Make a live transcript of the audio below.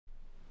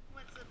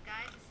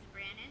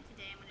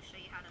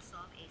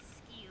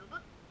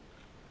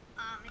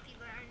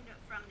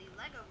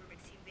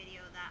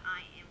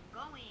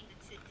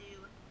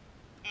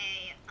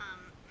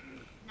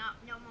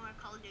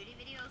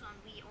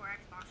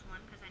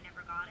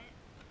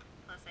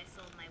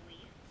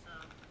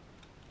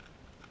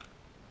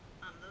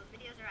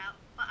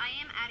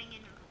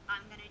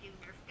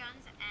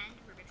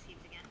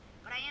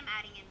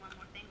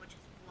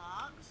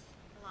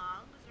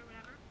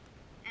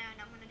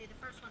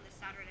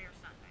Saturday or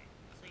Sunday.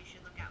 So you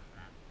should look out for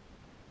that.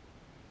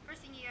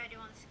 First thing you gotta do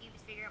on the skewb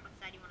is figure out what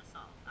side you want to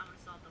solve. I'm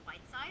gonna solve the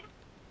white side.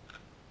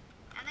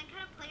 And then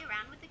kind of play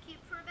around with the cube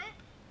for a bit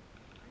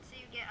until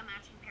you get a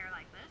matching pair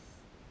like this.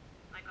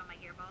 Like on my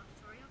gearball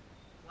tutorial.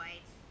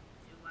 White,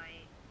 two,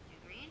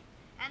 green.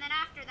 And then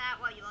after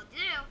that, what you'll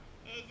do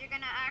is you're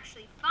gonna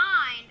actually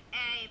find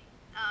a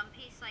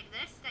piece like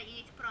this that you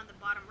need to put on the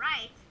bottom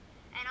right.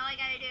 And all you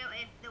gotta do,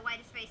 if the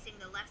white is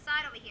facing the left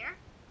side over here,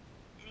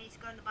 and it needs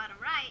to go in the bottom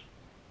right,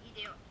 you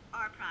do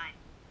R prime.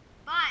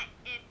 But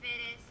if it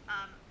is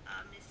a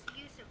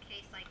misuse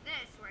case like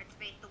this, where it's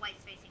the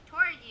white's facing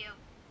toward you,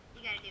 you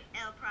gotta do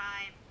L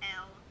prime,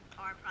 L,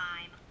 R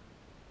prime,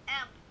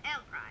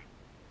 L prime.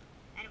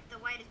 And if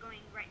the white is going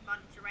right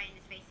bottom to right and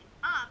is facing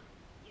up,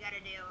 you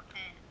gotta do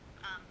an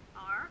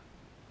R,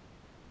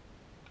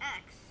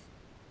 X,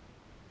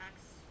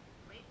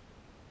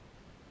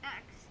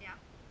 yeah.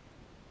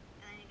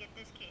 And then you get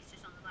this case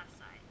just on the left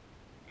side.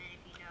 And if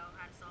you know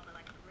how to solve it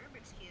like a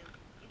Rubik's Cube,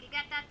 you can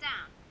get that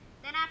down.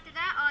 Then after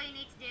that, all you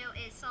need to do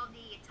is solve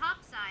the top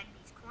side,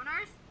 these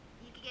corners.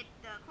 You can get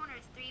the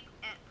corners 3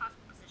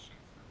 possible positions.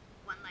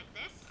 One like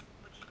this,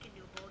 which you can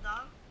do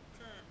bulldog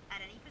to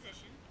at any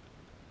position.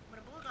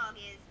 What a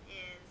bulldog is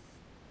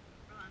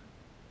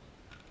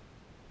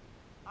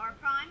R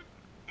prime,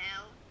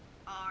 L,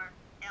 R,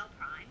 L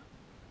prime.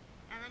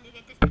 And then you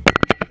get this position.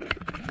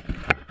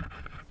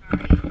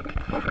 Sorry.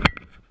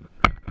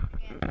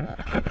 Again,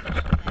 another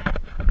position of that.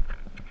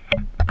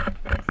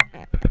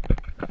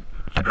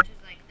 Which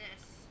is like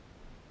this.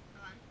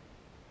 Hold on.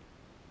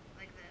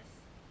 Like this.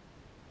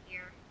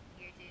 Here,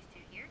 to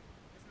here.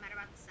 Doesn't matter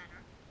about the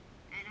center.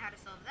 And how to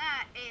solve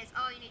that is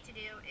all you need to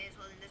do is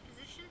hold in this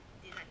position.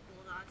 Do that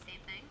bulldog, same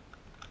thing.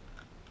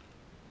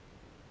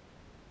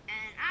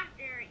 And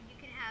after, you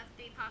can have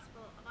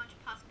a bunch of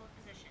possible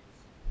positions.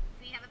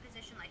 If you have a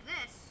position like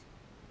this,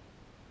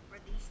 where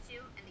these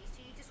two and these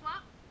two need to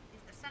swap,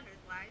 these are centers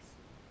wise,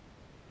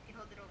 you can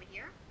hold it over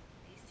here,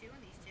 these two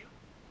and these two.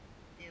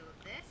 Do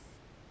this,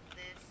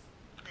 this,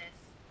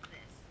 this,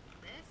 this,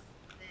 this,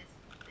 this,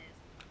 this,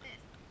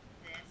 this,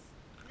 this,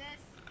 this,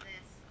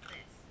 this,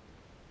 this.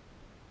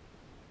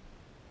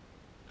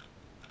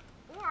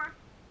 Or,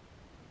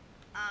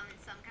 in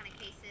some kind of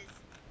cases,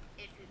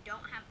 if you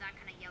don't have that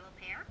kind of yellow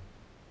pair,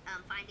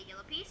 find a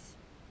yellow piece,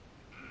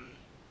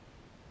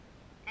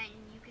 and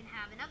you can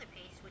have another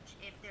piece, which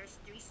if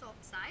there's 3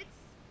 solved sides,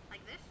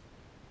 like this,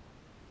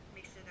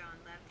 make sure they're on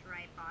left,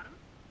 right, bottom.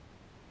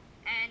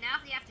 And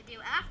now what you have to do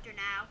after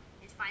now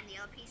is find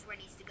the yellow piece where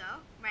it needs to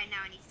go. Right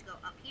now it needs to go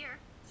up here,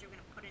 so we're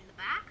going to put it in the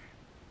back,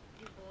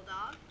 do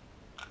bulldog.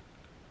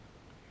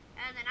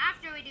 And then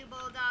after we do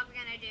bulldog, we're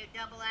going to do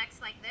double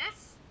X like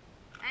this,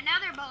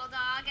 another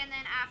bulldog, and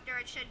then after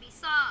it should be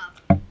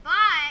solved.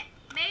 But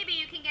maybe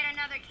you can get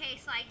another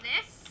case like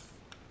this,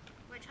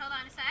 which, hold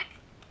on a sec,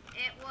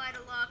 it would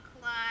look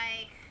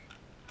like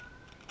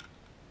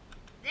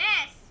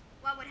this.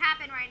 What would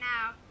happen right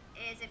now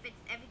is if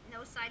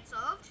no side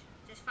solved,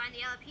 just find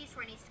the yellow piece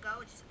where it needs to go,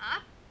 which is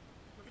up,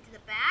 move it to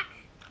the back,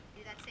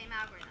 do that same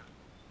algorithm,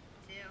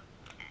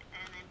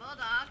 and then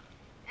bulldog,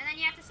 and then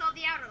you have to solve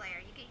the outer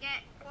layer. You can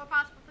get 4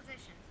 possible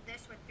positions.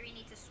 This where 3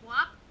 need to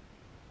swap,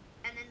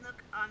 and then look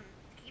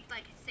keep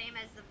like same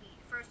as the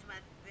first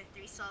one with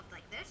 3 solved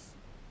like this.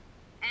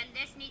 And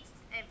this needs,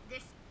 if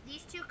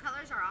these 2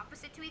 colors are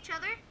opposite to each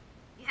other,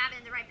 you have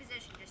it in the right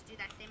position. Just do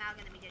that same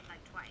algorithm you did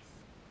like twice.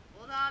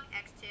 Bulldog,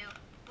 X2,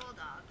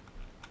 bulldog,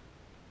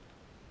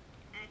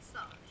 and it's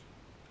solved.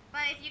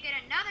 But if you get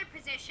another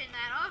position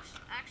that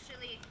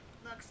actually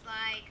looks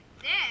like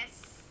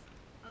this,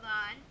 hold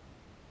on,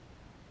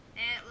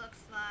 it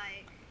looks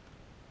like,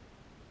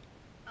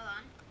 hold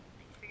on,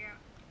 I need to figure out,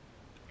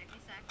 take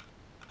me a sec.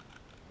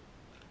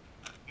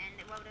 And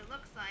what it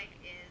looks like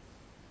is,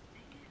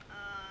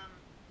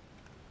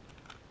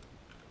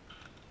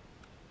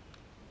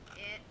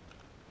 it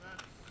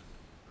looks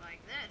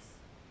like this,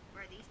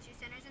 where these 2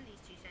 centers and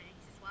these 2 centers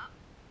need to swap.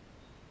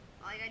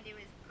 All you gotta do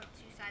is put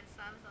 2 side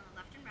slabs on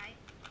the left and right,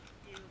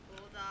 do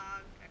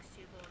bulldog,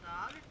 X2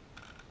 bulldog,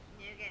 and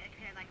you get a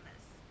pair like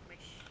this,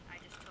 which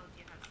I just told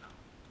you how to solve.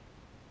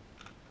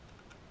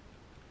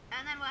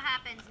 And then what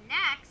happens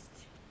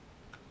next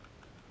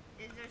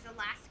is there's a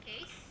last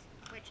case,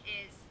 which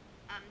is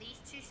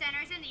these 2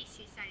 centers and these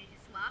 2 centers need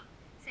to swap.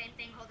 Same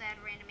thing, hold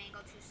at a random angle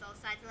to solve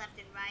sides left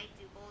and right,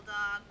 do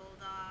bulldog,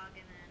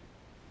 and then.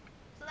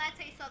 So that's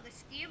how you solve the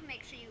skewb.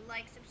 Make sure you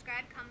like,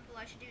 subscribe, comment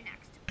below what you do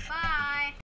next. Bye!